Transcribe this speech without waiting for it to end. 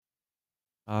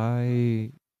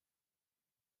I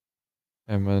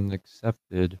am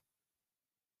unaccepted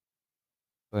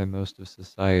by most of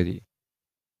society,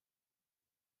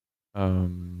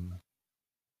 um,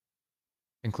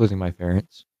 including my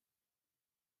parents,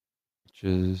 which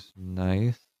is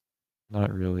nice.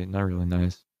 Not really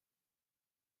nice.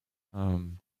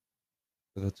 Um,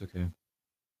 but that's okay.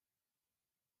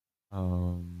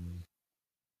 Um,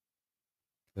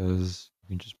 because you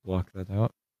can just block that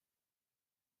out.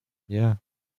 Yeah.